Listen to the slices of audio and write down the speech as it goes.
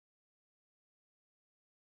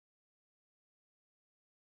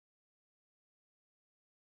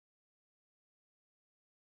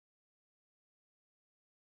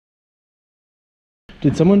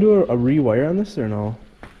Did someone do a rewire on this or no?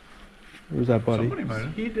 Or was that buddy? Somebody might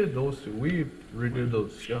have. He did those two. We redid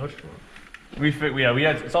those Scotch ones. We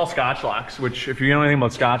had, it's all Scotch locks, which if you know anything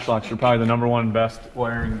about Scotch locks, they're probably the #1 best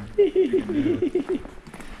wiring.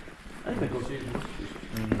 I think we'll see.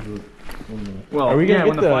 Well, Are we gonna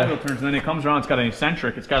when get the flywheel turns and then it comes around, it's got an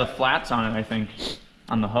eccentric. It's got the flats on it, I think,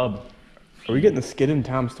 on the hub. Are we getting the skid in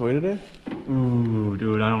Tom's toy today? Ooh,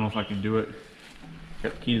 dude, I don't know if I can do it.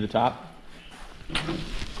 Got the key to the top.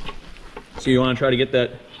 So you want to try to get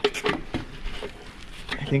that?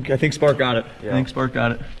 I think Spark got it. Yeah. I think Spark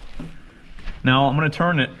got it. Now I'm going to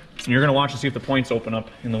turn it, and you're going to watch to see if the points open up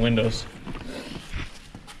in the windows.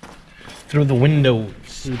 Through the windows.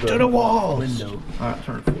 To the walls. Window. All right,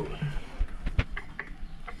 turn it forward.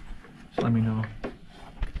 Just let me know.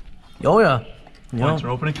 Oh yeah. Points are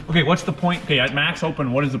opening. Okay, what's the point? Okay, at max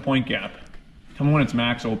open, what is the point gap? Tell me when it's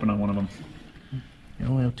max open on one of them. You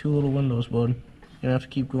only have 2 little windows, bud. You're gonna have to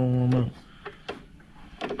keep going one out.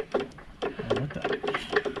 What the?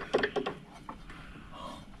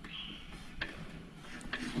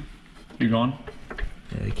 You going?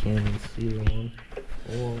 Yeah, I can't even see the one.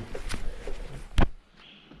 Oh.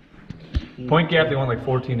 Point gap, they want like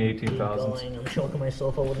 14 to 18,000. I'm choking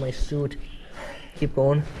myself out with my suit. Keep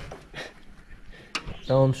going.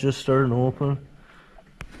 That one's just starting to open.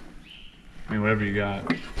 I mean, whatever you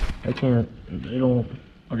got. I can't. They don't.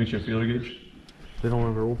 I'll get you a feeler gauge. They don't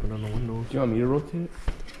ever open on the windows. Do you want me to rotate it?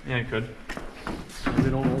 Yeah, I could. They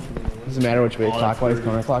don't open on the windows. Doesn't matter which way, clockwise,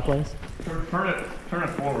 counterclockwise? Turn it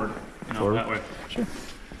forward. You know, Forward? that way. Sure.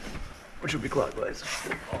 Which would be clockwise.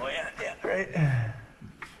 Oh yeah, right.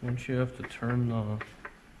 Don't you have to turn the?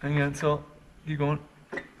 Hang on, so you going?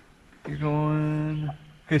 You're going.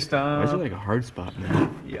 Okay, stop. Why is it like a hard spot,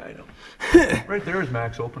 man? Yeah, I know. Right there is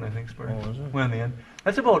max open, I think, Spark. Oh, is it? Well, in the end.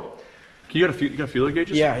 That's about. You got feeler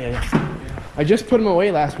gauges? Yeah. I just put them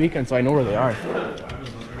away last weekend, so I know where they are.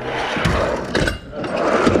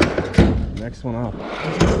 Next one up.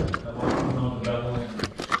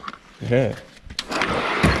 Yeah.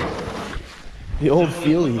 The old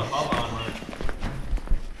feely.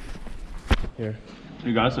 Here.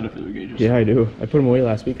 You got a set of feeler gauges. Yeah, I do. I put them away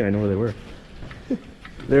last week and I know where they were.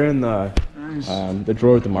 They're in the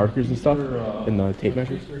drawer with the markers and stuff, in the tape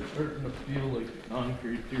measures. They're starting to feel like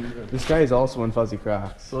concrete too. This guy is also in fuzzy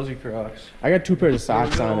Crocs. Fuzzy Crocs. I got 2 pairs of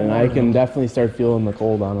socks on and I can definitely start feeling the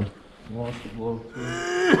cold on them. Lost the glove too.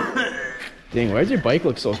 Dang, why does your bike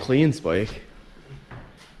look so clean, Spike?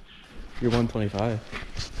 You're 125.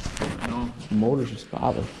 I know. The motor's just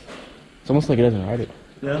spotless. It's almost like it doesn't ride it.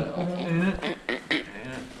 Yeah. Oh,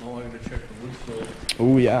 I gotta check the wood stove.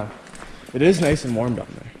 Oh yeah. It is nice and warm down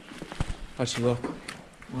there. How's she look?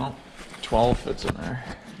 Well, 12 fits in there.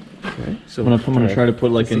 Okay. So I'm gonna try to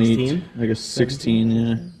put like an 16? 8, like a 16,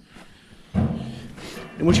 yeah.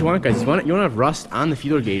 And what you want, guys, is you want to have rust on the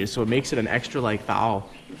feeler gauges, so it makes it an extra like thou.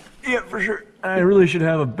 Yeah, for sure. I really should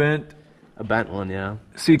have a bent. A bent one, yeah.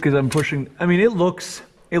 See, because I'm pushing. I mean, it looks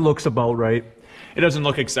about right. It doesn't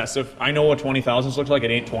look excessive. I know what 20,000s look like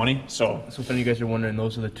at 820, so. So if any of you guys are wondering,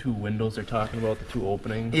 those are the 2 windows they're talking about, the 2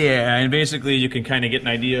 openings. Yeah, and basically you can kind of get an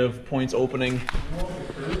idea of points opening.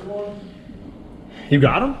 You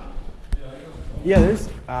got them? Yeah, there's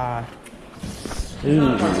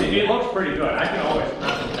It looks pretty good. I can always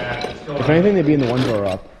not look back. if anything, they'd be in the 1 drawer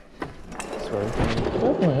up. Sorry.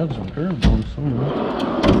 I had some curved ones somewhere.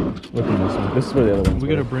 Look at this one. This is where the other ones We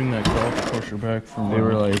were. gotta bring that golf pusher back from. They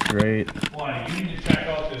were like right. Why? You need to check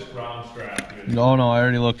out this ground strap, dude. No, I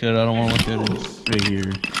already looked at it. I don't want to look at it. Right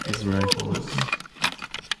here. This is where I found it.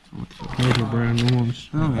 Those are brand new ones.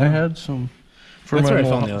 Oh, yeah. I had some for That's my where I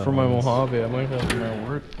found the other ones. Mojave. I might have them at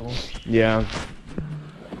work though. Yeah.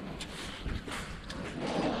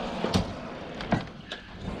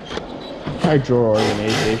 Our drawer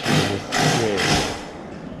organization is just great.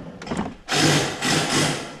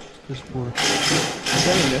 This board. Is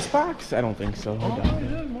that in this box? I don't think so. I doubt it.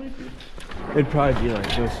 Yeah, it might be. It'd probably be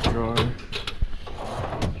like this drawer.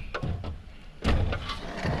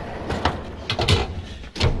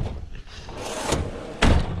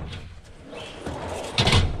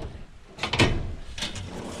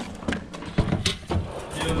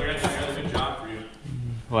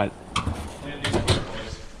 What?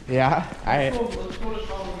 Yeah,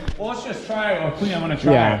 Well, let's just try it. Clean. I'm gonna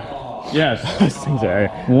try Yeah. it. Yes. those things are.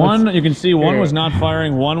 One, you can see one Here. was not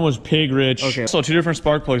firing, one was pig rich. Okay. So 2 different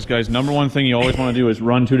spark plugs, guys. #1 thing you always want to do is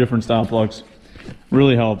run 2 different stop plugs.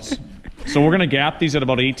 Really helps. So we're gonna gap these at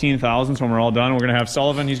about 18,000. So when we're all done, we're gonna have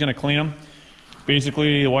Sullivan. He's gonna clean them.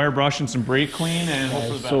 Basically, wire brush and some brake clean, and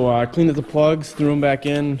hopefully the So cleaned up the plugs, threw them back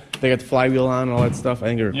in. They got the flywheel on and all that stuff. I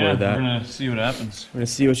think I yeah, recorded that. we're gonna see what happens. We're gonna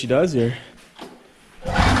see what she does here.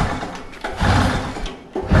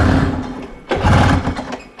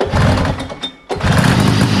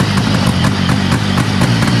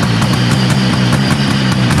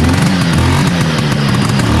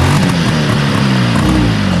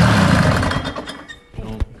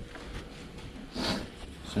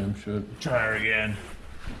 Same shit. Try her again.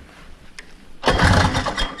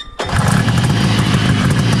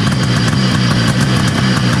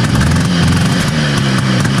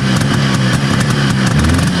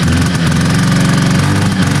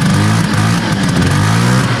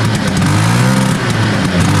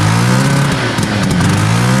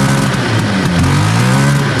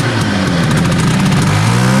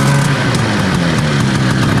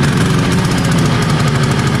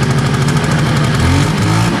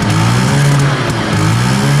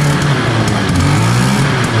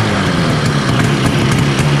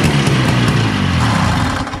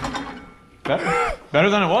 Better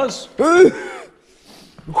than it was.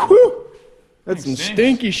 Whew. That's some Thanks.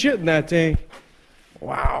 stinky shit in that tank.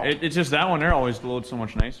 Wow. It's just that one there always loads so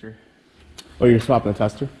much nicer. Oh, you're swapping the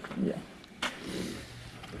tester? Yeah.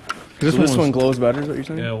 So this one glows better, is what you're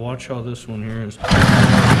saying? Yeah, watch how this one here is.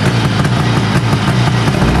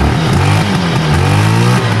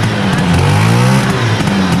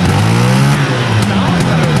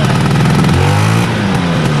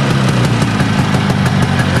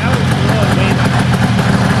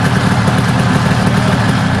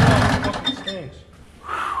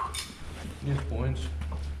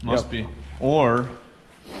 Must be. Or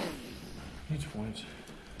Needs points.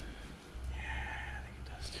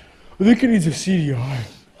 I think it needs a CDI.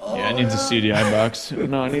 yeah, it needs a CDI box.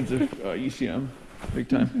 No, it needs a ECM. Big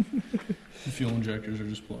time. The fuel injectors are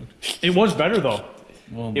just plugged. It was better though.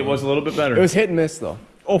 Well, It was a little bit better. It was hit and miss though.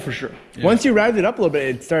 Oh, for sure. Yeah. Once you revved it up a little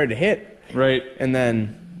bit, it started to hit, Right. and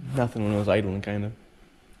then nothing when it was idling, kind of.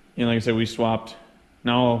 And like I said, we swapped.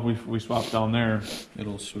 Now we swapped down there.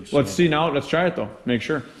 It'll switch. Let's see now. Let's try it though. Make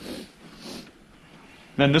sure.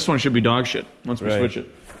 Then this one should be dog shit once we Right. switch it.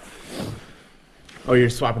 Oh, you're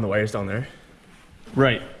swapping the wires down there?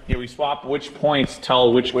 Right. Yeah, we swap which points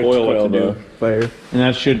tell which coil what to do. Fire. And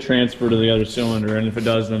that should transfer to the other cylinder. And if it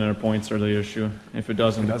does, then our points are the issue. If it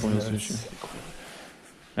doesn't, the coil's the issue.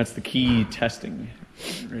 That's the key testing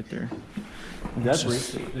right there. That's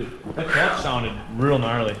that clutch sounded real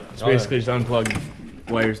gnarly. It's basically just unplug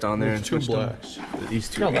wires down there and two switch them. blacks. These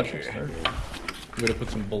two. Yeah, right that should here. start. We gotta put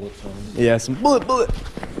some bullets on. Yeah, some bullet.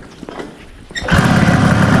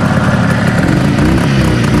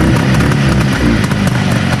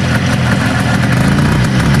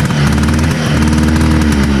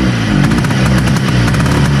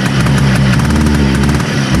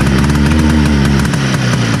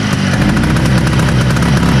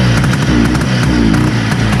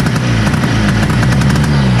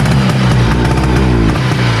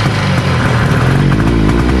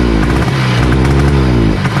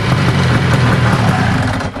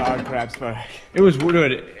 It was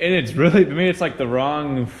weird, and it's really, to me, it's like the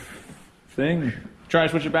wrong thing. Try to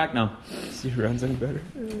switch it back now. See if it runs any better.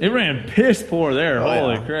 It ran piss poor there. Oh,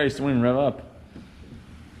 Holy yeah. Christ, it wouldn't rev up.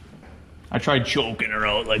 I tried choking her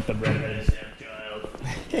out like the redheaded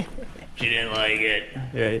stepchild. She didn't like it.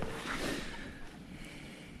 Yeah.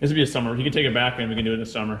 This would be a summer. You can take it back and we can do it in the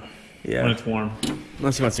summer Yeah. when it's warm.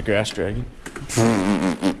 Unless he wants a grass dragon.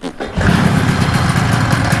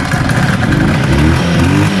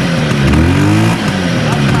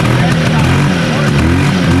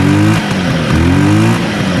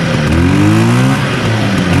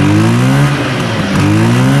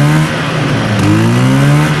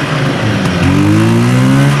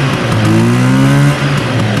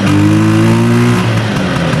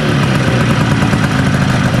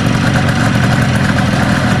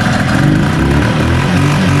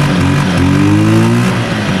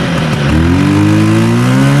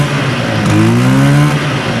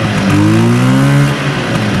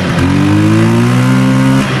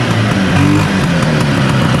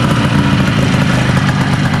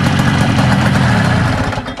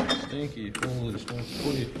 Stinky. Holy smokes.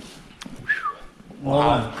 Holy.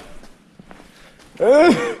 Wow.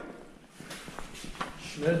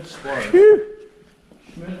 Schmidt Spark.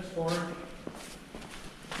 Schmidt Spark.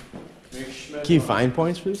 Can you find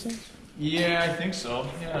points for these things? Yeah, I think so.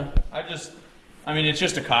 Yeah. I mean, it's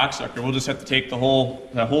just a cocksucker. We'll just have to take the whole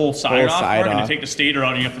side off. side We're going off. to take the stator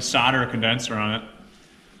out and you have to solder a condenser on it.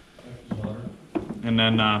 And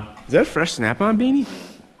then, Is that a fresh snap-on beanie?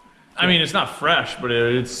 I mean, it's not fresh, but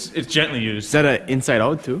it's gently Is used. that an inside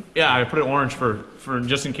out too? Yeah, I put it orange for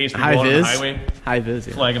just in case we High go out on the vis? highway. High vis,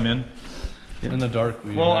 yeah. Flag them in. In the dark.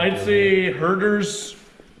 Well, I'd say Herters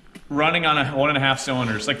running on a 1.5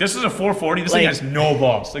 cylinders. Like, this is a 440. This thing Like- has no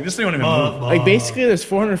balls. Like, this thing won't even move. Like basically there's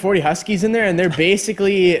 440 Huskies in there and they're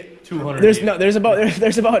basically 200. There's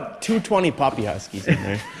about 220 puppy huskies in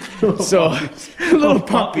there. So little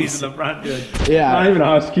puppies. in the front, dude. Yeah, not even a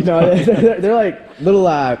husky. No, they're like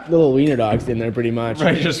little wiener dogs in there, pretty much.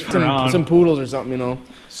 Right, just some poodles or something, you know.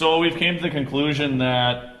 So we've came to the conclusion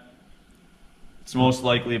that it's most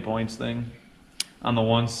likely a points thing on the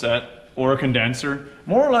one set or a condenser.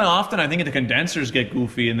 More or less often, I think the condensers get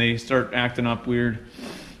goofy and they start acting up weird.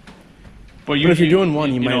 But if you're doing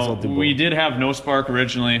one, you might as well do both. We did have no spark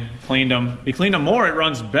originally. Cleaned them. We cleaned them more. It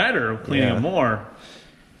runs better cleaning them more.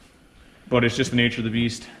 But it's just the nature of the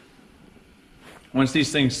beast. Once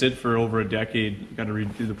these things sit for over a decade, you got to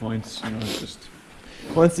read through the points. You know, it's just.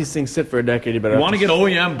 Once these things sit for a decade, you better. You want to get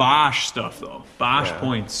OEM Bosch stuff though. Bosch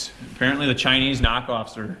points. Apparently, the Chinese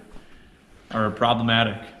knockoffs are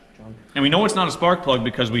problematic. And we know it's not a spark plug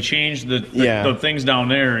because we changed the things down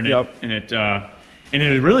there, and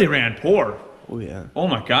it really ran poor. Oh yeah. Oh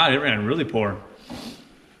my God, it ran really poor.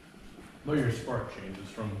 Well, your spark changes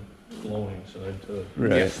from glowing side to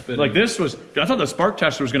Right. Like this was, I thought the spark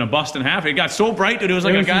tester was gonna bust in half. It got so bright that it was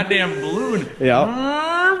like a goddamn balloon.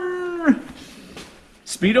 Yeah.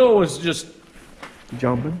 Speedo was just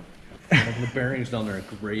Jumping. the bearings down there are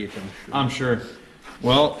great. I'm sure.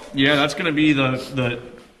 Well, yeah, that's gonna be the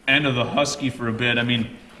end of the Husky for a bit. I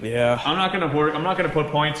mean, Yeah. I'm not gonna put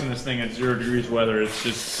points in this thing at 0 degrees weather.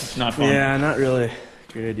 It's not fun. Yeah, not really.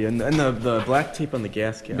 Great idea. And the black tape on the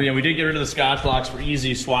gas cap. But yeah, we did get rid of the Scotch locks for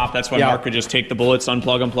easy swap. That's why Mark could just take the bullets,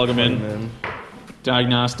 unplug them, plug them in.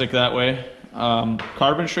 Diagnostic that way.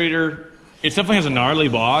 Carbon Schrader, it definitely has a gnarly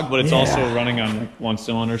bog, but it's also running on like one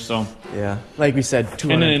cylinder. So yeah, like we said,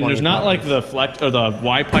 220. and then there's not like the flex or the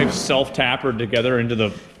Y pipe self tappered together into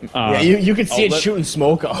the. Yeah, you could see outlet. it shooting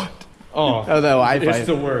smoke out. Oh, Out of the Y pipe. it's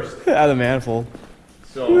the worst. Out of the manifold.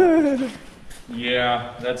 So.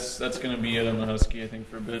 Yeah, that's gonna be it on the Husky, I think,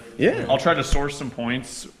 for a bit. Yeah. I'll try to source some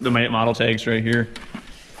points. The model tags right here.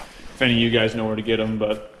 If any of you guys know where to get them,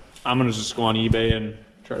 but I'm gonna just go on eBay and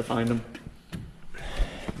try to find them.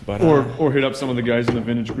 But, Or hit up some of the guys in the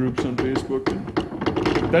vintage groups on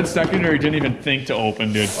Facebook. That secondary didn't even think to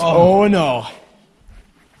open, dude. oh no.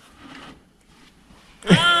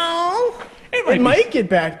 It might get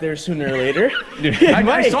back there sooner or later.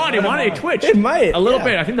 I saw it. It wanted to twitch. It might. A little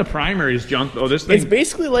bit. I think the primary is junk, though. This thing. It's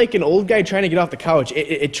basically like an old guy trying to get off the couch.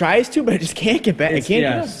 It tries to, but it just can't get back. It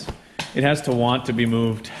can't get up. It has to want to be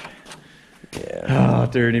moved. Yeah.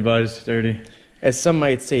 Oh, dirty, buzz. Dirty. As some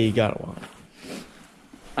might say, you gotta want.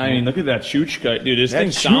 I mean, look at that chooch cut, dude. This thing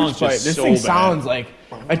That sounds huge pipe, just This so thing bad. sounds like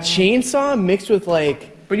a chainsaw mixed with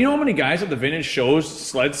like. But you know how many guys at the vintage shows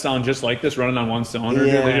sleds sound just like this, running on one cylinder?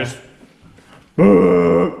 Dude? They just.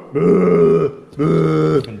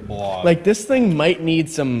 Like this thing might need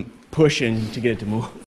some pushing to get it to move.